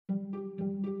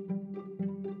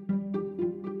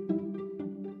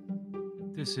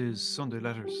This is Sunday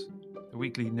Letters, a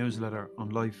weekly newsletter on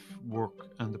life, work,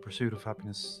 and the pursuit of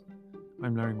happiness.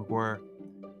 I'm Larry Maguire.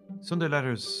 Sunday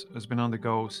Letters has been on the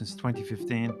go since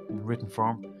 2015 in written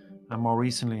form and more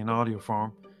recently in audio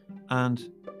form.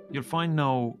 And you'll find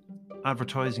no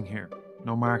advertising here,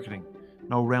 no marketing,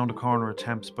 no round the corner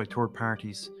attempts by third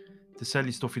parties to sell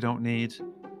you stuff you don't need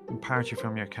and part you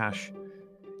from your cash.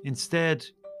 Instead,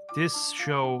 this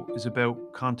show is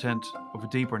about content of a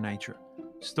deeper nature,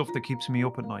 stuff that keeps me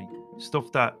up at night,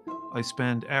 stuff that I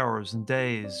spend hours and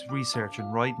days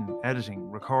researching, writing,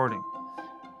 editing, recording,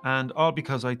 and all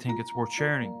because I think it's worth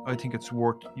sharing. I think it's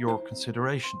worth your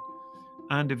consideration.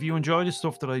 And if you enjoy the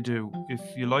stuff that I do,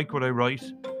 if you like what I write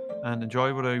and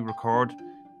enjoy what I record,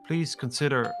 please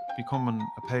consider becoming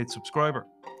a paid subscriber.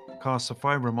 It costs a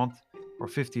fiver a month or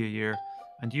 50 a year,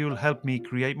 and you'll help me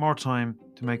create more time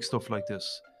to make stuff like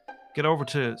this. Get over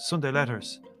to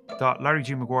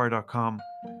sundayletters.larrygmaguire.com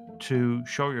to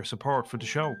show your support for the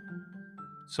show.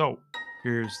 So,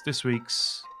 here's this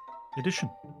week's edition.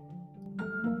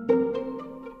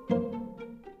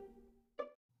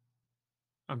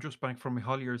 I'm just back from my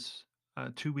holidays,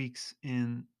 2 weeks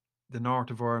in the north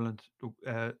of Ireland,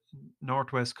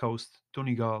 northwest coast,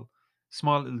 Donegal,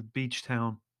 small little beach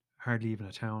town, hardly even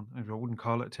a town. I wouldn't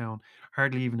call it a town,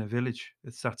 hardly even a village.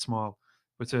 It's that small.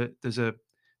 But there's a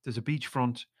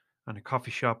beachfront and a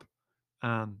coffee shop,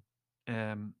 and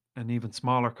an even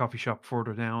smaller coffee shop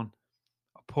further down,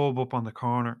 a pub up on the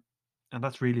corner, and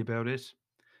that's really about it.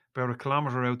 About a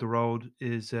kilometre out the road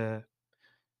is a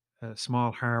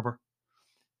small harbour,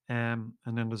 and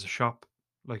then there's a shop,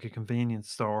 like a convenience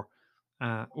store,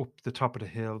 up the top of the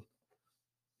hill,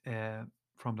 uh,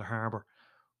 from the harbour.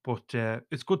 But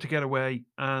it's good to get away,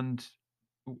 and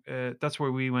that's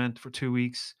where we went for 2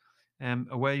 weeks,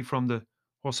 away from the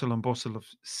hustle and bustle of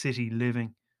city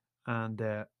living and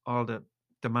all the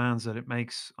demands that it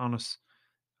makes on us.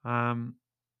 Um,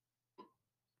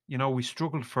 we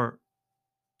struggled for.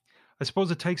 I suppose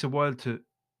it takes a while to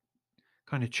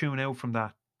kind of tune out from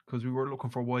that because we were looking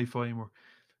for Wi-Fi and we're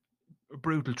a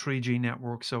brutal 3G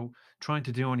network, so trying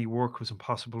to do any work was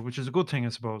impossible, which is a good thing, I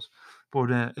suppose.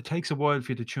 But it takes a while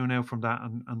for you to tune out from that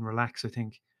and relax, I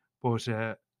think. But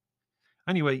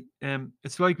anyway,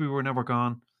 it's like we were never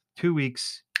gone. 2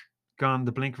 weeks gone,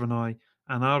 the blink of an eye,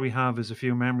 and all we have is a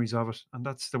few memories of it, and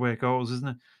that's the way it goes, isn't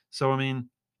it? So, I mean,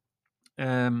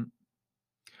 um,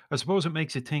 I suppose it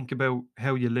makes you think about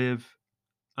how you live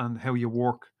and how you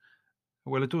work.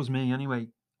 Well, it does me anyway.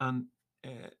 And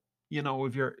if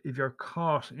you're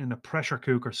caught in a pressure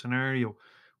cooker scenario,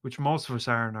 which most of us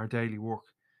are in our daily work,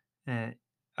 uh,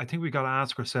 I think we got to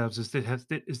ask ourselves: is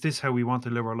this how we want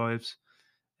to live our lives?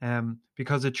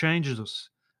 Because it changes us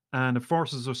and it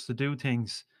forces us to do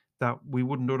things that we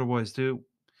wouldn't otherwise do.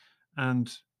 And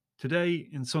today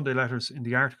in Sunday Letters, in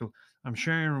the article, I'm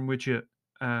sharing with you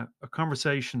a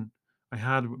conversation I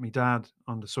had with my dad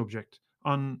on the subject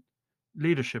on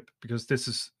leadership, because this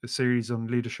is a series on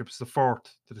leadership. It's the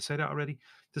fourth. Did I say that already?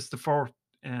 This is the fourth,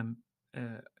 in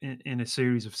a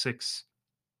series of six.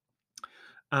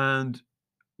 And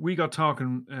we got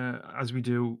talking, as we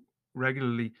do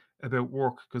regularly, about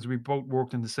work because we both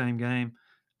worked in the same game.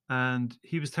 And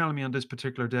he was telling me on this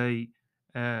particular day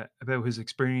about his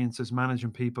experiences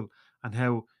managing people and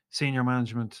how senior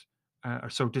management are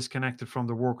so disconnected from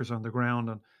the workers on the ground,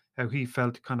 and how he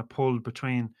felt kind of pulled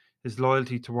between his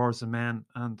loyalty towards the men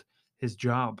and his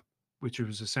job, which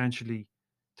was essentially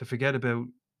to forget about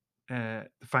the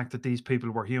fact that these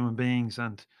people were human beings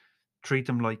and treat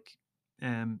them like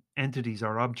entities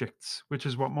or objects, which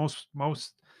is what most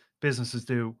businesses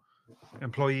do.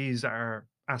 Employees are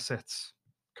assets,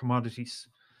 commodities.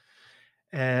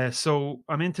 So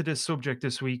I'm into this subject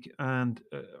this week, and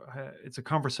it's a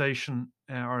conversation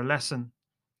or a lesson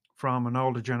from an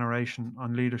older generation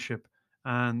on leadership,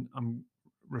 and I'm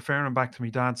referring back to my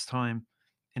dad's time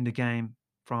in the game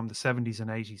from the 70s and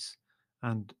 80s,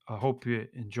 and I hope you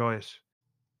enjoy it.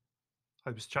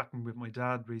 I was chatting with my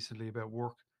dad recently about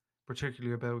work,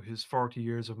 particularly about his 40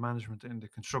 years of management in the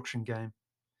construction game.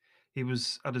 He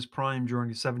was at his prime during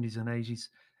the 70s and 80s,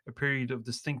 a period of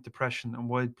distinct depression and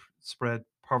widespread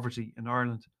poverty in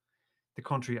Ireland. The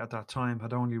country at that time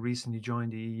had only recently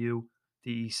joined the EU,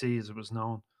 the EC as it was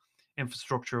known.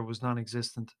 Infrastructure was non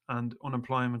existent and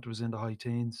unemployment was in the high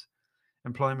teens.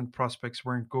 Employment prospects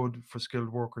weren't good for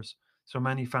skilled workers, so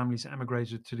many families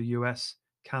emigrated to the US,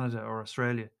 Canada, or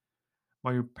Australia.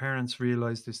 My parents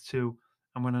realised this too,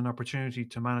 and when an opportunity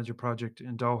to manage a project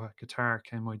in Doha, Qatar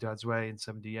came my dad's way in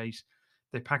 78,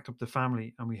 they packed up the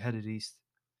family and we headed east.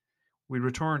 We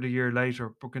returned a year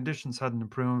later, but conditions hadn't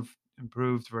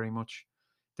improved very much.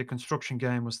 The construction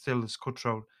game was still as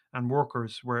cutthroat, and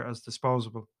workers were as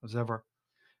disposable as ever.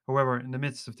 However, in the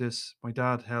midst of this, my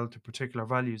dad held to particular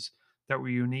values that were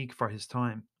unique for his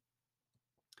time.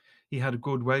 He had a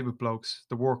good way with blokes,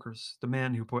 the workers, the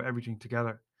men who put everything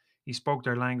together. He spoke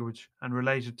their language and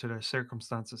related to their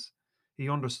circumstances. He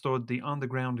understood the on the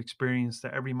ground experience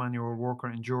that every manual worker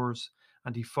endures,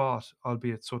 and he fought,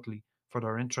 albeit subtly, for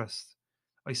their interests.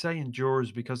 I say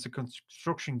endures because the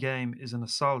construction game is an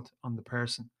assault on the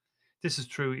person. This is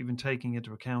true even taking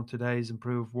into account today's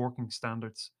improved working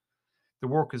standards. The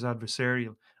work is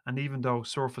adversarial, and even though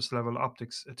surface level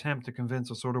optics attempt to convince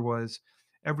us otherwise,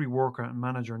 every worker and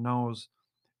manager knows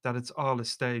that it's all a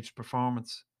staged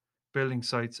performance. Building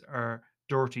sites are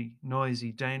dirty,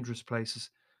 noisy, dangerous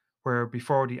places where,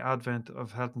 before the advent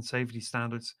of health and safety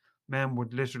standards, men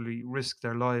would literally risk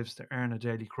their lives to earn a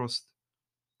daily crust.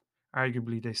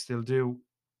 Arguably, they still do.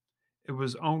 It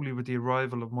was only with the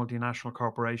arrival of multinational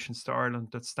corporations to Ireland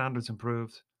that standards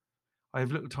improved. I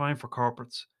have little time for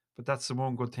corporates, but that's the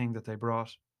one good thing that they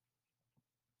brought.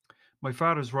 My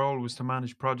father's role was to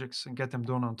manage projects and get them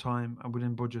done on time and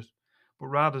within budget. But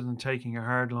rather than taking a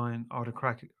hardline,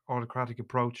 autocratic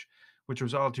approach, which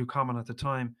was all too common at the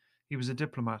time, he was a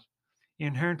diplomat. He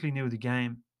inherently knew the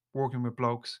game, working with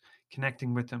blokes,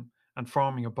 connecting with them, and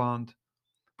forming a bond,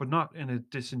 but not in a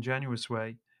disingenuous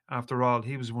way. After all,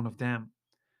 he was one of them.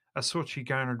 As such, he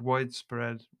garnered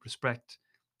widespread respect,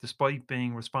 despite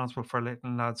being responsible for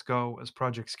letting lads go as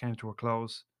projects came to a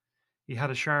close. He had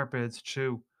a sharp edge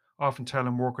too, often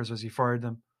telling workers as he fired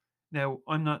them, "Now,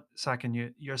 I'm not sacking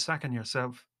you, you're sacking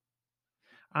yourself."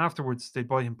 Afterwards, they'd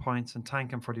buy him pints and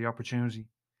thank him for the opportunity.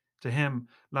 To him,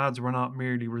 lads were not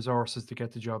merely resources to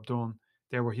get the job done,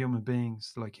 they were human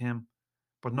beings like him.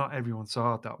 But not everyone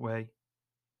saw it that way.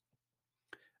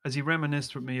 As he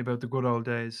reminisced with me about the good old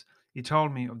days, he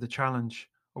told me of the challenge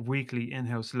of weekly in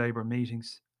house labour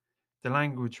meetings. The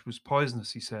language was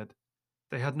poisonous, he said.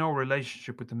 They had no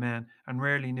relationship with the men and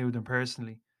rarely knew them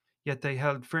personally, yet they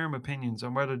held firm opinions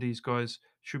on whether these guys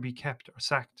should be kept or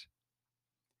sacked.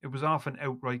 It was often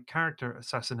outright character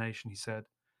assassination, he said.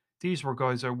 These were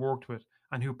guys I worked with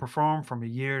and who performed from a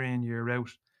year in, year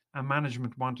out, and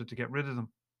management wanted to get rid of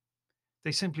them.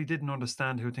 They simply didn't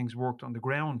understand how things worked on the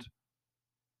ground.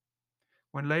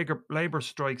 When labour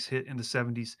strikes hit in the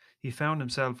 70s, he found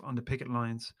himself on the picket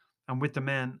lines and with the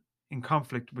men in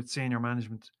conflict with senior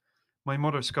management. My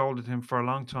mother scolded him for a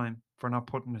long time for not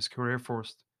putting his career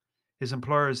first. His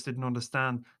employers didn't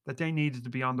understand that they needed to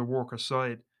be on the workers'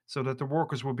 side so that the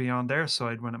workers would be on their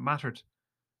side when it mattered.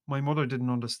 My mother didn't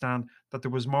understand that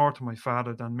there was more to my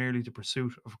father than merely the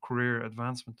pursuit of career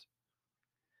advancement.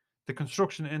 The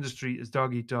construction industry is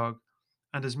dog eat dog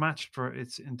and is matched for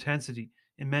its intensity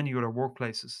in many other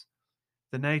workplaces.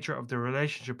 The nature of the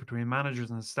relationship between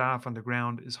managers and staff on the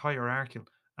ground is hierarchical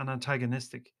and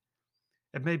antagonistic.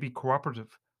 It may be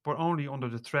cooperative, but only under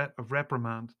the threat of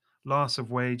reprimand, loss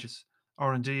of wages,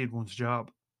 or indeed one's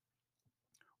job.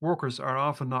 Workers are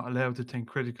often not allowed to think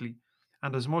critically,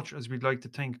 and as much as we'd like to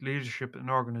think leadership in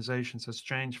organisations has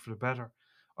changed for the better,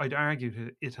 I'd argue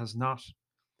that it has not.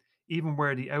 Even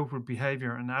where the outward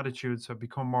behaviour and attitudes have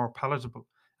become more palatable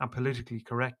and politically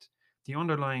correct, the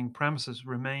underlying premises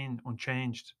remain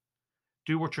unchanged.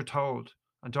 Do what you're told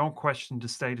and don't question the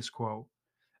status quo.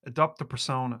 Adopt the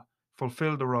persona,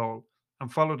 fulfill the role,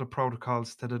 and follow the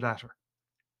protocols to the letter.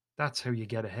 That's how you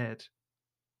get ahead.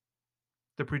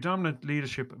 The predominant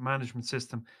leadership management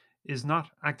system is not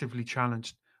actively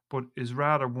challenged, but is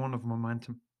rather one of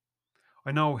momentum.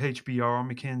 I know HBR,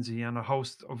 McKinsey, and a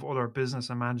host of other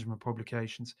business and management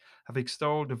publications have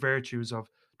extolled the virtues of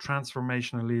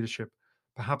transformational leadership,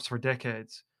 perhaps for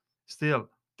decades. Still,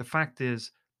 the fact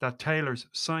is that Taylor's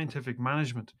scientific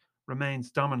management remains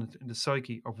dominant in the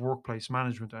psyche of workplace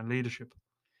management and leadership.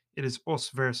 It is us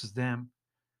versus them.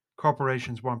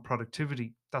 Corporations want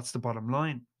productivity, that's the bottom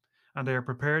line, and they are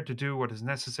prepared to do what is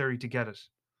necessary to get it.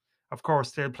 Of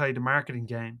course, they'll play the marketing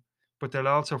game, but they'll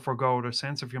also forego their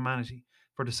sense of humanity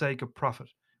for the sake of profit,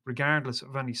 regardless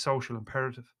of any social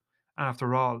imperative.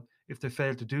 After all, if they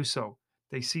fail to do so,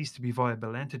 they cease to be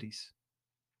viable entities.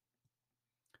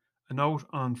 A note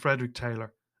on Frederick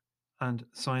Taylor and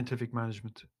scientific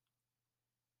management.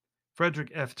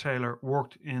 Frederick F. Taylor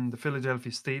worked in the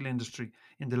Philadelphia steel industry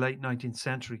in the late 19th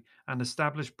century and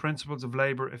established principles of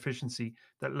labor efficiency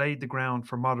that laid the ground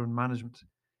for modern management.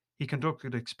 He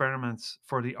conducted experiments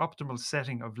for the optimal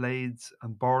setting of lathes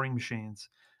and boring machines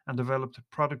and developed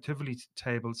productivity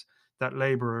tables that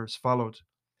laborers followed.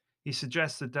 He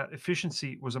suggested that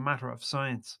efficiency was a matter of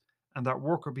science and that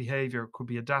worker behavior could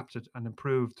be adapted and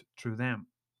improved through them.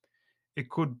 It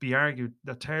could be argued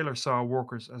that Taylor saw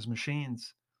workers as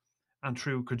machines. and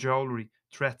through cajolery,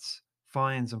 threats,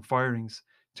 fines, and firings,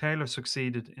 Taylor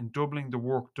succeeded in doubling the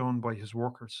work done by his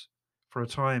workers. For a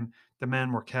time, the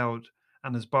men were cowed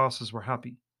and his bosses were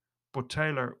happy, but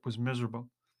Taylor was miserable.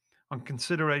 On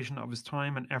consideration of his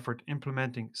time and effort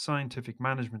implementing scientific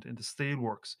management in the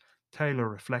steelworks, Taylor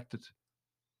reflected.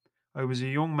 I was a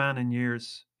young man in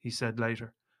years, he said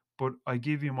later, but I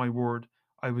give you my word,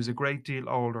 I was a great deal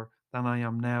older than I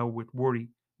am now with worry,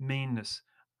 meanness,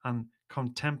 and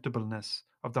contemptibleness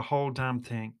of the whole damned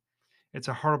thing. It's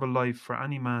a horrible life for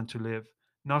any man to live,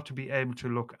 not to be able to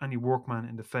look any workman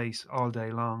in the face all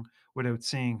day long without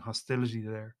seeing hostility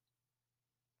there.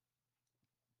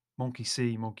 Monkey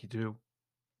see, monkey do.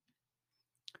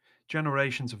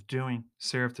 Generations of doing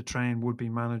serve to train would be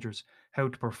managers how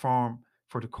to perform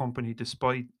for the company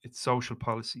despite its social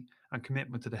policy and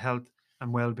commitment to the health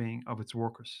and well being of its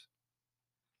workers.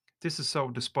 This is so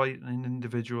despite an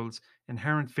individual's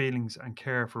inherent feelings and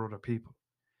care for other people.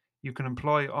 You can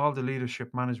employ all the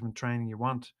leadership management training you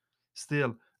want.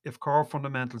 Still, if core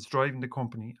fundamentals driving the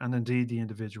company and indeed the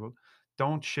individual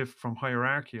don't shift from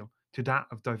hierarchical to that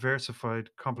of diversified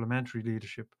complementary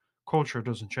leadership, culture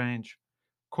doesn't change.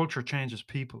 Culture changes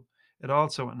people. It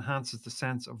also enhances the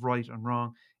sense of right and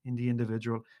wrong in the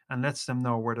individual and lets them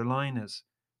know where the line is.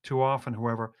 Too often,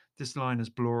 however, this line is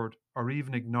blurred or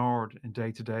even ignored in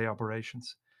day to day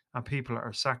operations, and people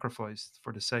are sacrificed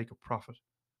for the sake of profit.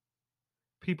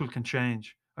 People can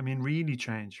change. I mean, really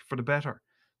change for the better.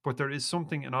 But there is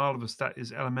something in all of us that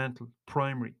is elemental,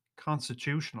 primary,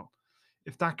 constitutional.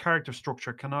 If that character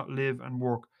structure cannot live and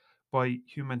work by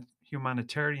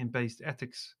humanitarian based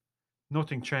ethics,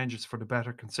 nothing changes for the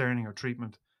better concerning our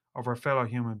treatment of our fellow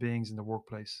human beings in the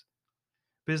workplace.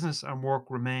 Business and work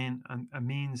remain a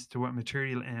means to a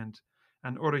material end,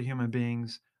 and other human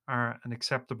beings are an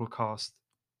acceptable cost.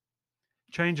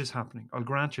 Change is happening, I'll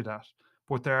grant you that.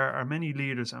 But there are many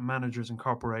leaders and managers in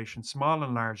corporations, small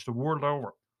and large, the world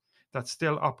over, that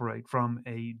still operate from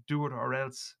a do it or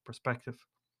else perspective.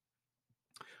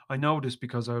 I know this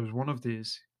because I was one of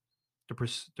these.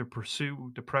 The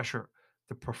pursue, the pressure,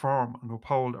 to perform and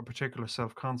uphold a particular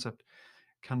self concept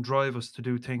can drive us to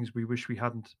do things we wish we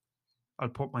hadn't. I'll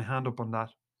put my hand up on that.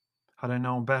 Had I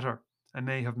known better, I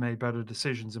may have made better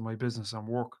decisions in my business and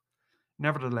work.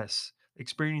 Nevertheless,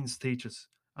 experience teaches,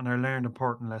 and I learned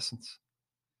important lessons.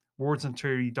 Words and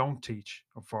theory don't teach,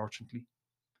 unfortunately.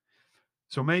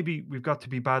 So maybe we've got to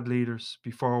be bad leaders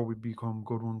before we become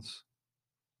good ones.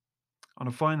 On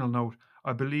a final note,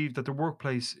 I believe that the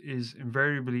workplace is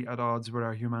invariably at odds with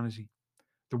our humanity.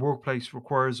 The workplace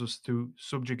requires us to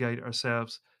subjugate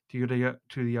ourselves to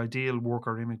the ideal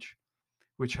worker image,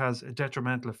 which has a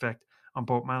detrimental effect on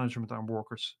both management and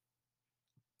workers.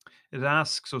 It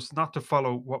asks us not to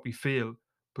follow what we feel,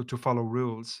 but to follow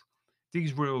rules.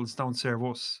 These rules don't serve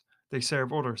us, they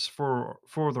serve others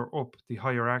further up the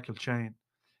hierarchical chain.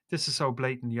 This is so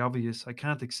blatantly obvious, I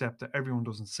can't accept that everyone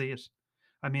doesn't see it.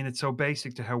 I mean, it's so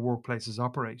basic to how workplaces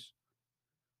operate.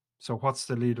 So, what's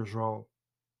the leader's role?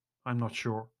 I'm not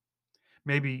sure.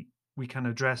 Maybe we can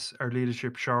address our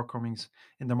leadership shortcomings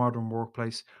in the modern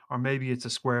workplace, or maybe it's a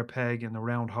square peg in a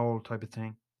round hole type of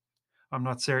thing. I'm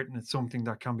not certain it's something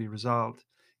that can be resolved,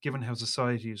 given how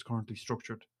society is currently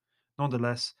structured.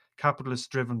 Nonetheless, capitalist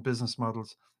driven business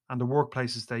models and the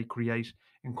workplaces they create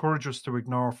encourage us to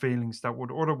ignore feelings that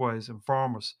would otherwise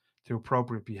inform us to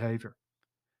appropriate behaviour.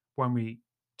 When we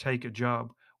take a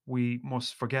job, we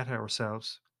must forget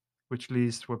ourselves, which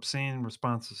leads to obscene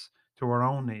responses to our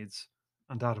own needs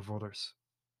and that of others.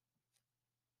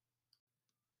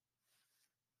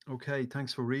 Okay,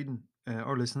 thanks for reading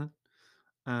or listening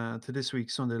to this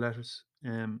week's Sunday Letters.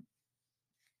 There's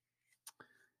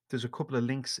a couple of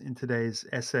links in today's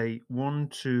essay. One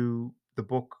to the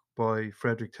book by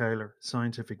Frederick Taylor,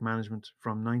 Scientific Management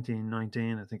from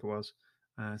 1919, I think it was.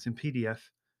 It's in PDF,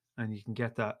 and you can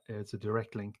get that. It's a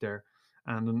direct link there.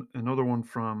 And another one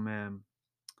from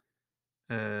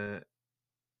uh,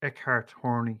 Eckhart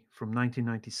Horney from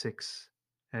 1996.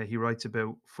 He writes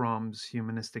about Fromm's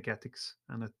humanistic ethics,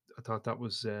 and I thought that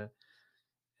was uh,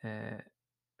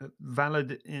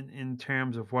 valid in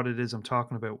terms of what it is I'm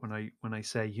talking about when I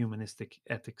say humanistic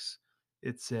ethics.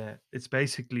 It's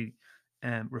basically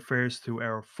refers to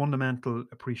our fundamental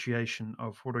appreciation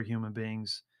of other human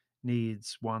beings'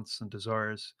 needs, wants, and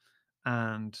desires,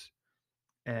 and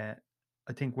uh,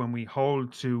 I think when we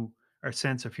hold to our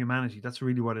sense of humanity, that's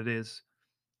really what it is.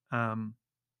 Um,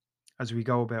 as we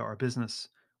go about our business,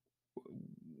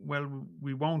 well,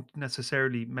 we won't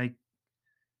necessarily make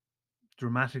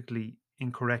dramatically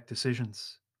incorrect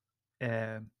decisions.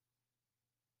 Um,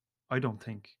 I don't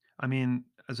think. I mean,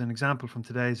 as an example from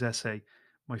today's essay,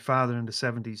 my father in the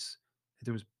 70s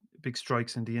There was big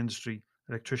strikes in the industry.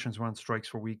 Electricians were on strike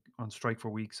for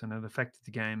weeks, and it affected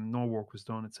the game. No work was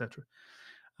done, etc.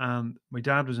 And my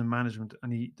dad was in management,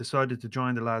 and he decided to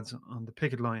join the lads on the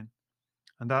picket line,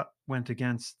 and that went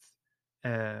against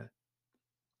uh,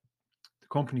 the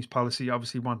company's policy.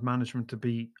 Obviously, want management to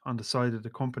be on the side of the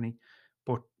company,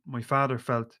 but my father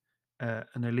felt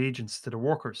an allegiance to the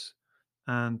workers,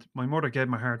 and my mother gave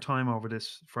him a hard time over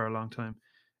this for a long time,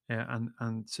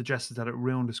 and suggested that it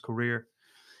ruined his career.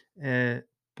 Uh,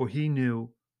 but he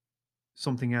knew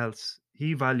something else.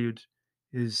 He valued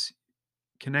his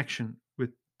connection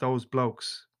with those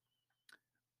blokes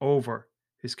over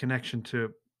his connection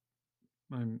to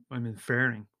I'm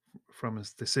inferring from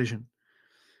his decision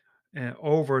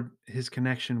over his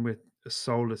connection with a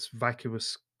soulless,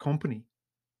 vacuous company,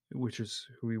 which is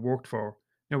who he worked for.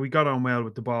 Now we got on well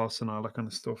with the boss and all that kind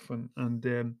of stuff,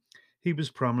 and he was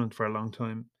prominent for a long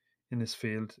time in his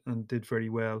field and did very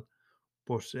well.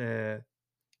 But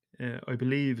I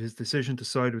believe his decision to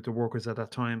side with the workers at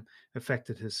that time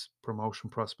affected his promotion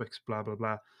prospects. Blah blah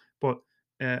blah. But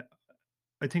uh,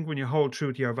 I think when you hold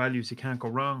true to your values, you can't go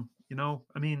wrong.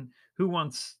 I mean, who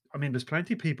wants? I mean, there's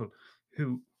plenty of people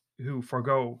who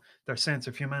forego their sense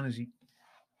of humanity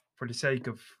for the sake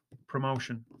of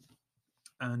promotion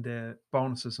and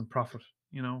bonuses and profit.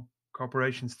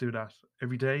 Corporations do that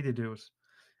every day. They do it,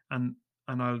 and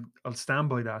I'll stand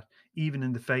by that, even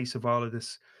in the face of all of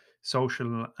this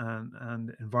social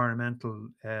and environmental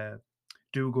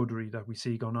do-goodery that we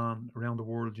see going on around the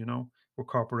world, with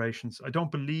corporations. I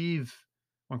don't believe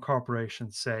when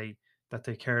corporations say that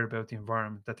they care about the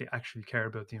environment, that they actually care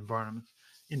about the environment.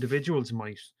 Individuals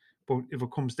might, but if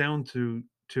it comes down to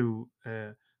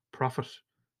profit,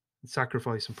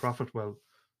 sacrifice and profit, well,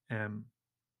 um,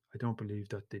 I don't believe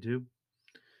that they do.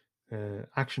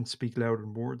 Actions speak louder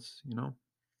than words.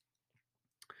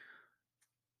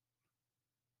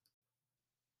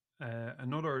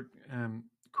 Another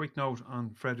quick note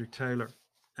on Frederick Taylor.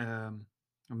 I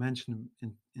mentioned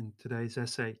in today's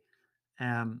essay.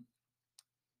 Um,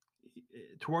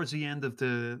 Towards the end of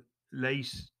the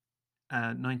late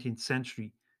 19th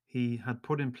century, he had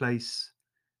put in place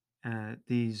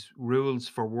these rules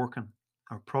for working,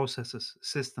 or processes,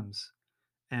 systems.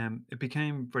 It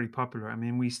became very popular. I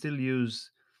mean, we still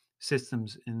use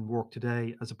systems in work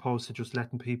today, as opposed to just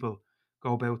letting people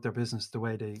go about their business the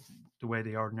way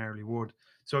they ordinarily would.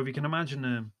 So if you can imagine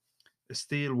a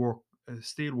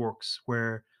steelworks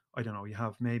where, I don't know, you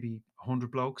have maybe 100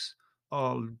 blokes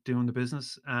all doing the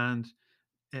business, and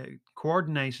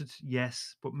coordinated,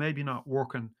 yes, but maybe not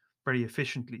working very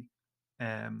efficiently.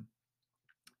 Um,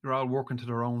 they're all working to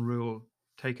their own rule,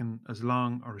 taking as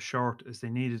long or as short as they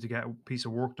needed to get a piece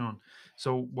of work done.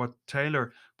 So what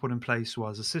Taylor put in place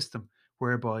was a system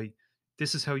whereby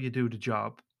this is how you do the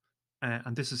job,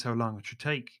 and this is how long it should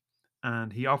take.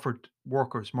 And he offered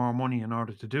workers more money in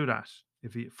order to do that.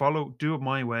 If you do it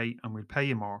my way, and we'll pay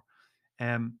you more.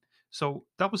 Um, so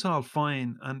that was all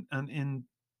fine. And in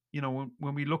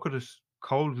when we look at it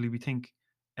coldly, we think,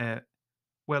 uh,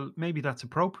 well, maybe that's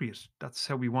appropriate. That's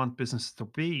how we want business to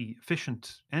be,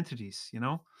 efficient entities,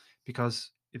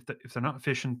 because if they're not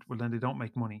efficient, well, then they don't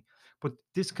make money. But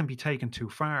this can be taken too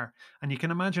far. And you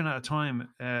can imagine at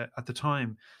the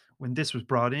time when this was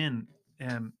brought in,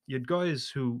 you had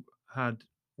guys who had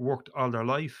worked all their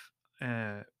life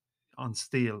uh, on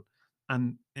steel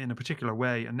and in a particular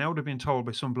way, and now they're being told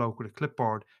by some bloke with a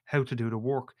clipboard how to do the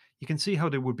work. You can see how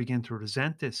they would begin to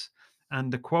resent this.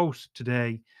 And the quote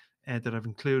today that I've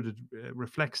included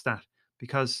reflects that,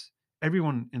 because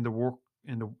everyone in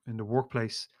the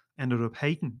workplace ended up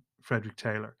hating Frederick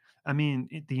Taylor. I mean,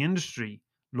 the industry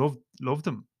loved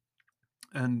him,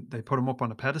 and they put him up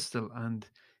on a pedestal, and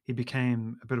he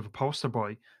became a bit of a poster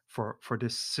boy for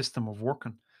this system of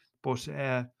working. But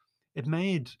it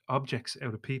made objects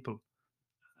out of people,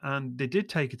 and they did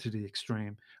take it to the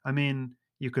extreme. I mean,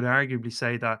 you could arguably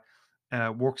say that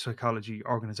work psychology,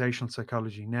 organizational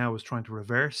psychology, now is trying to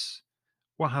reverse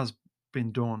what has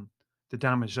been done, the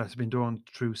damage that's been done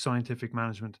through scientific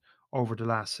management over the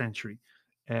last century,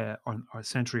 or a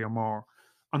century or more.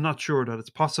 I'm not sure that it's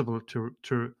possible to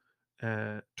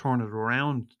turn it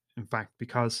around. In fact,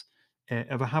 because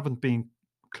if I haven't been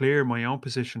clear in my own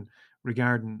position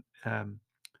regarding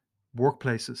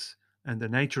workplaces and the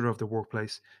nature of the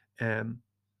workplace, um,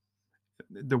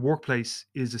 the workplace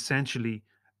is essentially,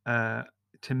 uh,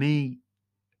 to me,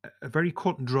 a very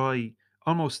cut and dry,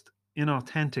 almost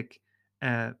inauthentic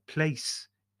place.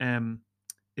 Um,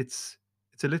 it's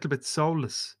it's a little bit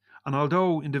soulless, and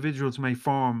although individuals may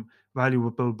form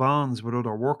valuable bonds with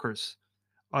other workers,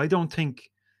 I don't think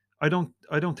I don't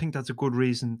think that's a good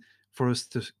reason for us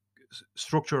to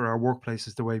structure our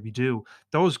workplaces the way we do,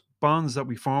 those bonds that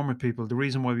we form with people, the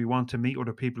reason why we want to meet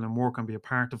other people and work and be a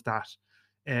part of that,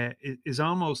 is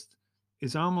almost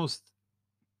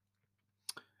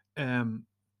um,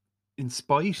 in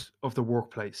spite of the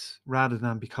workplace rather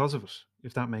than because of it,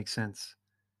 if that makes sense.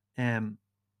 Um,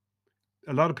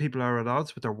 a lot of people are at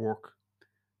odds with their work.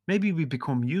 Maybe we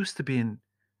become used to being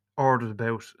ordered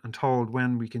about and told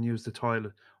when we can use the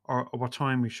toilet or what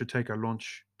time we should take our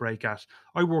lunch break at.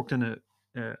 I worked in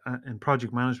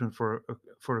project management for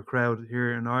a crowd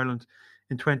here in Ireland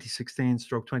in 2016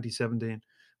 stroke 2017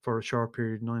 for a short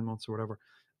period, 9 months or whatever.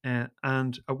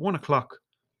 And at 1 o'clock,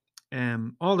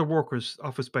 all the workers,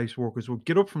 office-based workers, would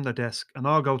get up from their desk and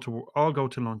all go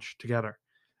to lunch together.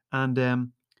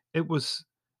 And it was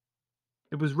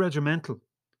it was regimental.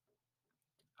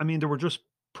 I mean, they were just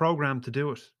programmed to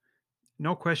do it,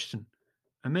 no question.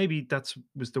 And maybe that's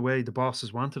was the way the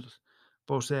bosses wanted it.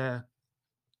 But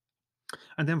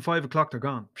and then 5 o'clock they're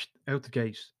gone, out the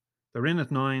gate. They're in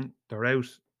at 9, they're out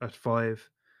at 5,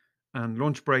 and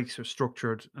lunch breaks are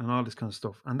structured and all this kind of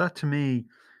stuff. And that to me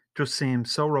just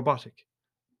seems so robotic.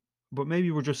 But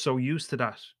maybe we're just so used to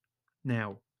that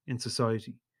now in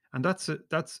society. And that's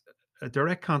a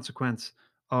direct consequence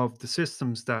of the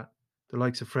systems that the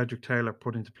likes of Frederick Taylor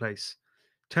put into place.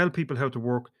 Tell people how to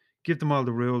work, give them all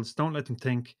the rules, don't let them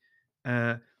think,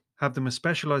 uh, have them as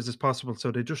specialized as possible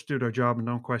so they just do their job and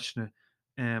don't question it.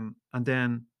 And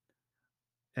then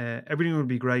everything will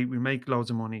be great. We make loads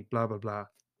of money, blah, blah, blah.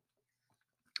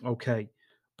 Okay.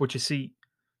 But you see,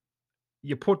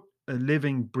 you put a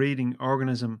living, breathing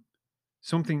organism,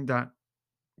 something that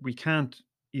we can't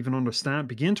even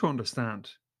begin to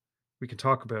understand. We can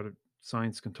talk about it.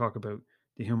 Science can talk about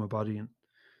the human body and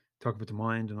talk about the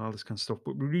mind and all this kind of stuff,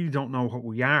 but we really don't know what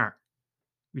we are.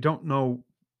 We don't know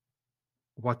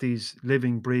what these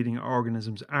living, breathing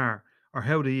organisms are or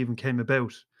how they even came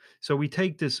about. So we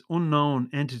take this unknown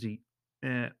entity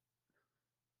uh,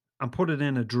 and put it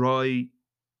in a dry,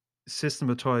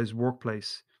 systematized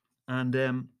workplace,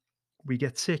 and we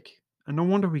get sick. And no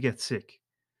wonder we get sick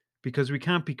because we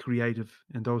can't be creative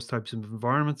in those types of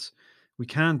environments. We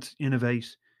can't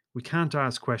innovate. We can't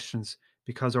ask questions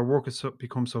because our work has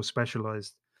become so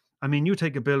specialized. I mean, you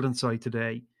take a building site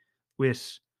today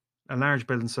with a large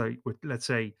building site with, let's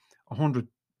say, 100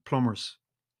 plumbers.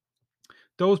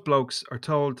 Those blokes are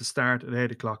told to start at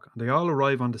 8 o'clock and they all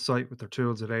arrive on the site with their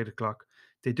tools at 8 o'clock.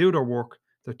 They do their work.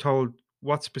 They're told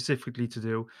what specifically to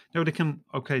do. Now they can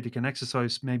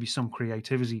exercise maybe some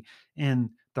creativity in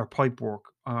their pipe work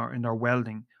or in their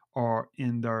welding or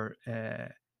in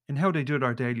how they do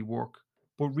their daily work.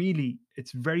 But really,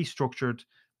 it's very structured.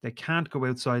 They can't go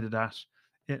outside of that,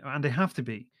 and they have to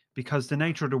be because the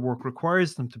nature of the work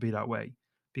requires them to be that way.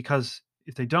 Because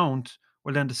if they don't,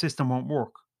 well, then the system won't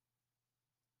work.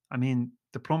 I mean,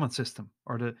 the plumbing system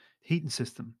or the heating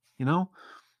system, you know?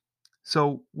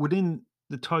 So within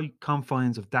the tight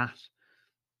confines of that,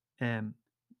 um,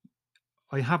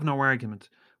 I have no argument.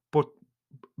 But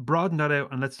broaden that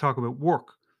out and let's talk about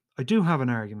work. I do have an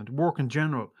argument. Work in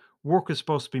general. Work is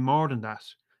supposed to be more than that.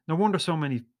 No wonder so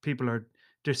many people are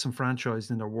disenfranchised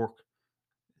in their work,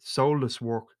 soulless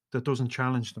work that doesn't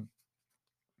challenge them.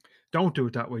 Don't do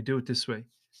it that way. Do it this way.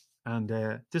 And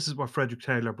this is what Frederick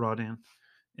Taylor brought in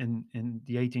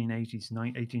the 1880s,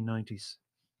 1890s.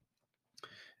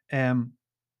 Um,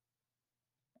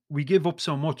 we give up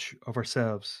so much of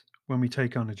ourselves when we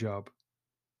take on a job.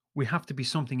 We have to be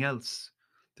something else.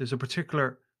 There's a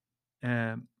particular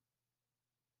um,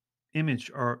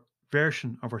 image or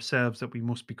version of ourselves that we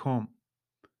must become.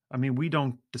 I mean, we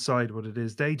don't decide what it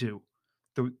is, they do.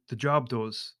 The job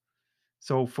does.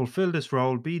 So fulfill this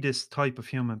role, be this type of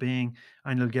human being,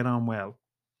 and you'll get on well.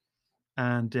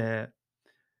 And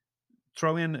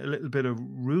throw in a little bit of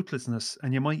ruthlessness,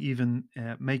 and you might even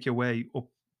make your way up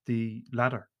the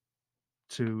ladder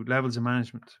to levels of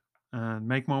management and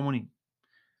make more money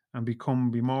and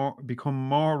become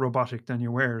more robotic than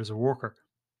you were as a worker.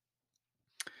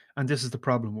 And this is the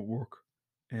problem with work.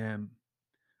 Um,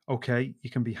 okay, you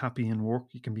can be happy in work,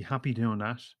 you can be happy doing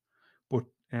that, but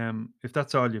if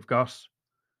that's all you've got,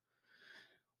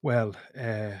 well,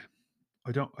 I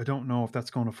don't know if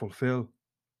that's going to fulfill.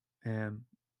 Um,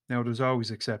 now there's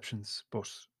always exceptions, but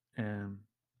um,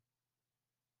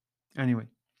 anyway,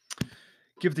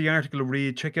 give the article a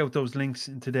read. Check out those links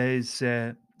in today's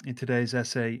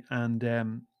essay, and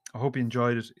I hope you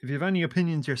enjoyed it. If you have any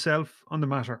opinions yourself on the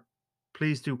matter,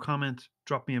 please do comment.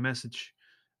 Drop me a message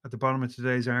at the bottom of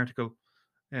today's article,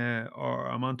 or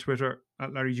I'm on Twitter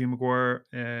at Larry G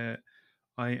McGuire.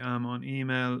 I am on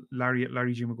email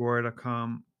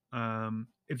larry@larrygmcguire.com.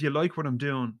 If you like what I'm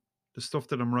doing, the stuff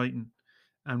that I'm writing,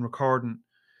 and recording,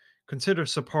 consider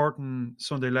supporting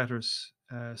Sunday Letters.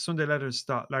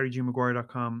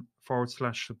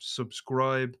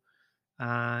 sundayletters.larrygmaguire.com/subscribe.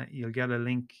 You'll get a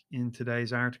link in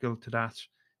today's article to that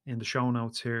in the show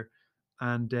notes here.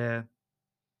 And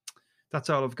that's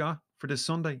all I've got for this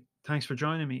Sunday. Thanks for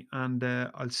joining me, and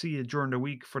I'll see you during the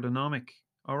week for the Nomic.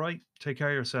 All right, take care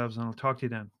of yourselves, and I'll talk to you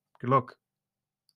then. Good luck.